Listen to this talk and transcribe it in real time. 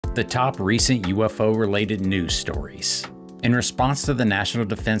The top recent UFO-related news stories. In response to the National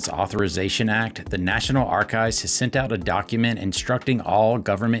Defense Authorization Act, the National Archives has sent out a document instructing all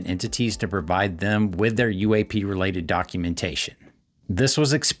government entities to provide them with their UAP-related documentation. This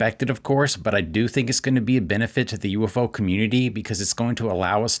was expected, of course, but I do think it's going to be a benefit to the UFO community because it's going to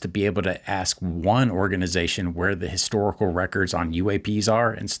allow us to be able to ask one organization where the historical records on UAPs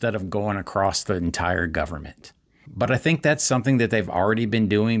are instead of going across the entire government. But I think that's something that they've already been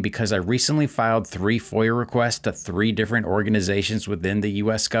doing because I recently filed 3 FOIA requests to 3 different organizations within the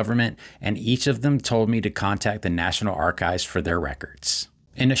US government, and each of them told me to contact the National Archives for their records.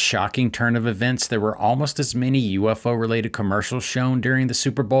 In a shocking turn of events, there were almost as many UFO-related commercials shown during the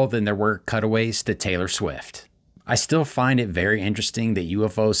Super Bowl than there were cutaways to Taylor Swift. I still find it very interesting that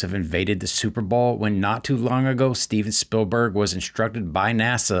UFOs have invaded the Super Bowl when not too long ago Steven Spielberg was instructed by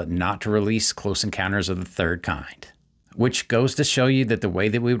NASA not to release Close Encounters of the Third Kind. Which goes to show you that the way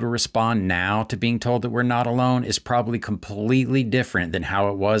that we would respond now to being told that we're not alone is probably completely different than how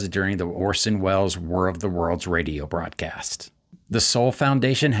it was during the Orson Welles War of the Worlds radio broadcast. The Soul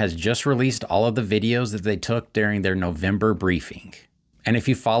Foundation has just released all of the videos that they took during their November briefing. And if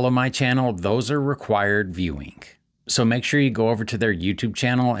you follow my channel, those are required viewing. So make sure you go over to their YouTube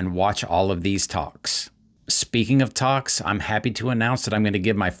channel and watch all of these talks. Speaking of talks, I'm happy to announce that I'm going to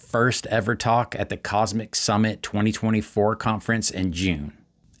give my first ever talk at the Cosmic Summit 2024 conference in June.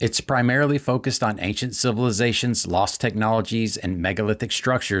 It's primarily focused on ancient civilizations, lost technologies, and megalithic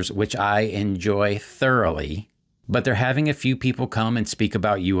structures, which I enjoy thoroughly. But they're having a few people come and speak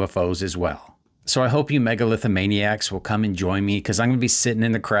about UFOs as well. So I hope you megalithomaniacs will come and join me because I'm going to be sitting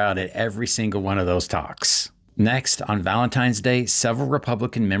in the crowd at every single one of those talks. Next, on Valentine's Day, several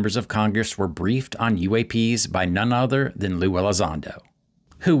Republican members of Congress were briefed on UAPs by none other than Lou Elizondo,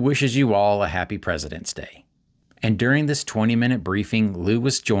 who wishes you all a happy President's Day. And during this 20-minute briefing, Lou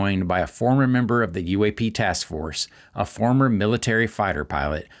was joined by a former member of the UAP task force, a former military fighter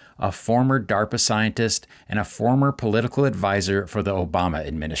pilot, a former DARPA scientist, and a former political advisor for the Obama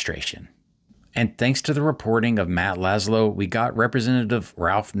administration. And thanks to the reporting of Matt Laszlo, we got Representative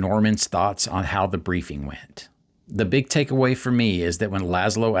Ralph Norman's thoughts on how the briefing went. The big takeaway for me is that when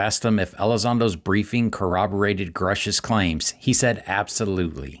Laszlo asked him if Elizondo's briefing corroborated Grush's claims, he said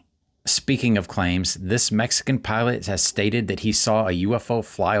absolutely. Speaking of claims, this Mexican pilot has stated that he saw a UFO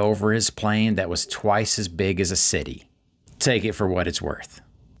fly over his plane that was twice as big as a city. Take it for what it's worth.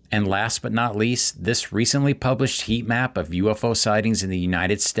 And last but not least, this recently published heat map of UFO sightings in the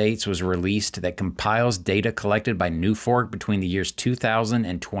United States was released that compiles data collected by Newfork between the years 2000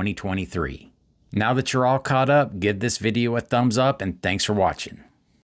 and 2023. Now that you're all caught up, give this video a thumbs up and thanks for watching.